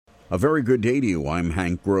A very good day to you. I'm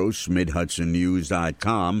Hank Gross,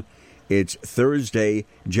 MidHudsonNews.com. It's Thursday,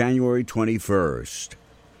 January 21st.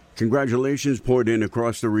 Congratulations poured in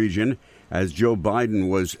across the region as Joe Biden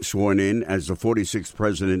was sworn in as the 46th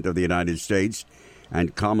President of the United States,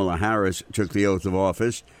 and Kamala Harris took the oath of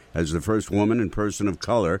office as the first woman and person of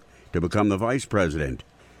color to become the Vice President.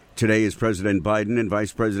 Today, as President Biden and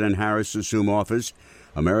Vice President Harris assume office,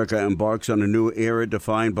 America embarks on a new era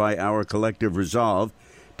defined by our collective resolve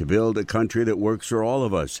to build a country that works for all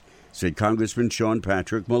of us, said Congressman Sean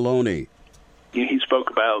Patrick Maloney. He spoke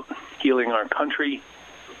about healing our country,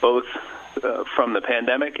 both from the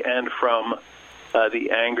pandemic and from the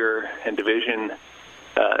anger and division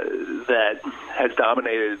that has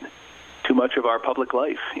dominated too much of our public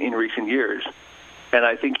life in recent years. And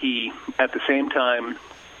I think he, at the same time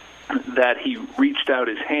that he reached out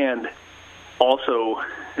his hand, also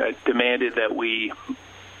demanded that we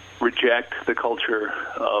reject the culture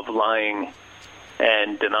of lying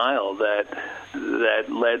and denial that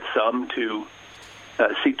led some to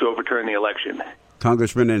seek to overturn the election.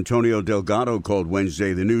 Congressman Antonio Delgado called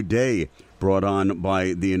Wednesday the new day brought on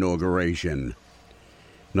by the inauguration.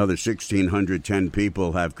 Another 1,610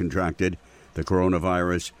 people have contracted the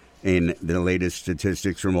coronavirus in the latest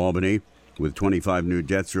statistics from Albany, with 25 new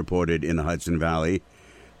deaths reported in the Hudson Valley.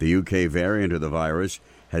 The UK variant of the virus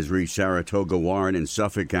has reached Saratoga, Warren, and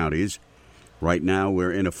Suffolk counties. Right now,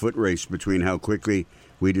 we're in a foot race between how quickly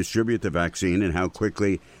we distribute the vaccine and how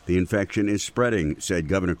quickly the infection is spreading, said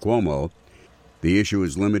Governor Cuomo. The issue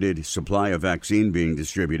is limited supply of vaccine being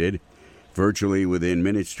distributed. Virtually within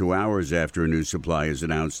minutes to hours after a new supply is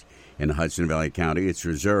announced in Hudson Valley County, it's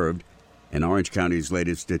reserved. In Orange County's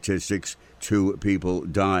latest statistics, 2 people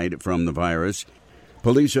died from the virus.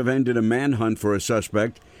 Police have ended a manhunt for a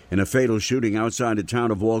suspect in a fatal shooting outside the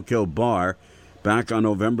town of Wallkill Bar back on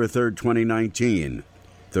November 3, 2019.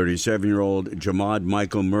 37-year-old Jamad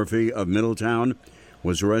Michael Murphy of Middletown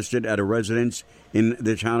was arrested at a residence in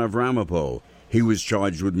the town of Ramapo. He was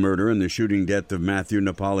charged with murder in the shooting death of Matthew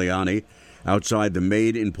Napoleoni outside the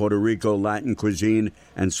Made in Puerto Rico Latin Cuisine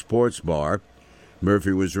and Sports Bar.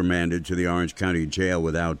 Murphy was remanded to the Orange County Jail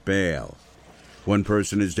without bail. One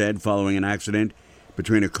person is dead following an accident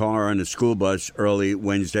between a car and a school bus early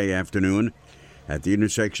Wednesday afternoon at the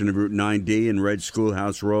intersection of Route 9D and Red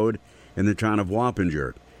Schoolhouse Road in the town of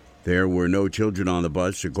Wappinger. There were no children on the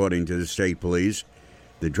bus, according to the state police.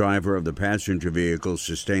 The driver of the passenger vehicle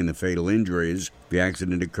sustained the fatal injuries. The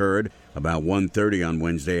accident occurred about 1:30 on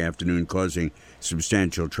Wednesday afternoon, causing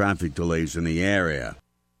substantial traffic delays in the area.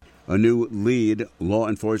 A new LEAD, Law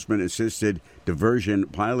Enforcement Assisted Diversion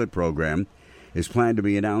pilot program, is planned to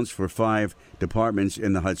be announced for 5 departments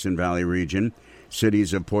in the Hudson Valley region.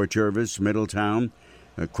 Cities of Port Jervis, Middletown,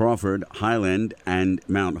 Crawford, Highland, and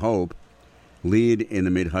Mount Hope. LEAD in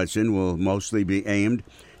the Mid-Hudson will mostly be aimed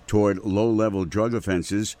toward low-level drug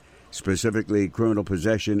offenses, specifically criminal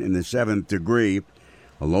possession in the 7th degree,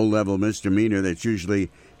 a low-level misdemeanor that's usually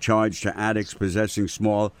charged to addicts possessing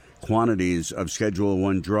small quantities of Schedule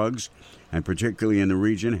I drugs, and particularly in the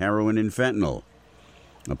region, heroin and fentanyl.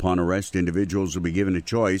 Upon arrest, individuals will be given a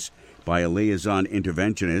choice by a liaison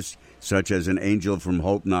interventionist, such as an angel from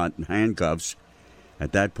Hope Not handcuffs.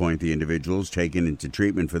 At that point, the individual is taken into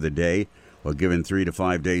treatment for the day or given 3 to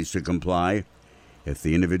 5 days to comply. If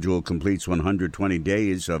the individual completes 120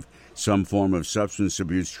 days of some form of substance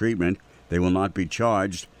abuse treatment, they will not be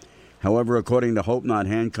charged. However, according to Hope Not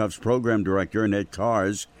Handcuffs Program Director Annette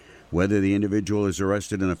Cars, whether the individual is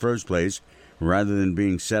arrested in the first place rather than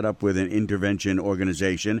being set up with an intervention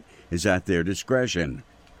organization is at their discretion.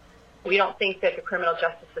 We don't think that the criminal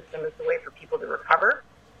justice system is the way for people to recover.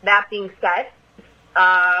 That being said,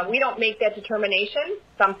 we don't make that determination.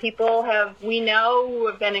 Some people we know who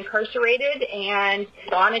have been incarcerated and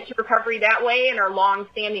gone into recovery that way and are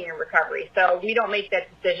long-standing in recovery. So we don't make that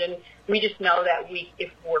decision. We just know that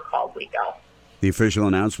if we're called, we go. The official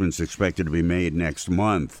announcement is expected to be made next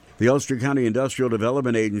month. The Ulster County Industrial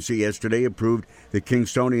Development Agency yesterday approved the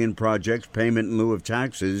Kingstonian Project's payment in lieu of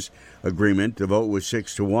taxes agreement. The vote was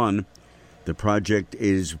 6-1. The project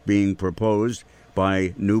is being proposed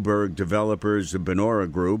by Newburgh Developers, the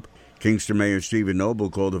Benora Group. Kingston Mayor Stephen Noble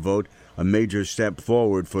called the vote a major step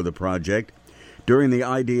forward for the project. During the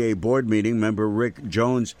IDA board meeting, member Rick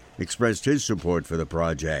Jones expressed his support for the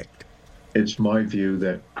project. It's my view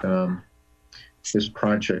that this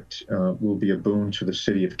project will be a boon to the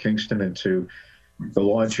city of Kingston and to the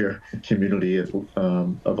larger community of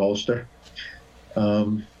Ulster,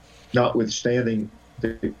 notwithstanding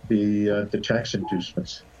the tax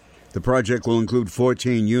inducements. The project will include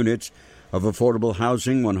 14 units of affordable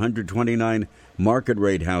housing, 129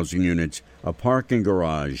 market-rate housing units, a parking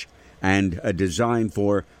garage, and a design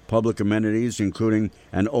for public amenities, including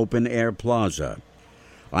an open-air plaza.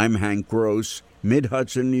 I'm Hank Gross,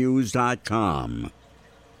 MidHudsonNews.com.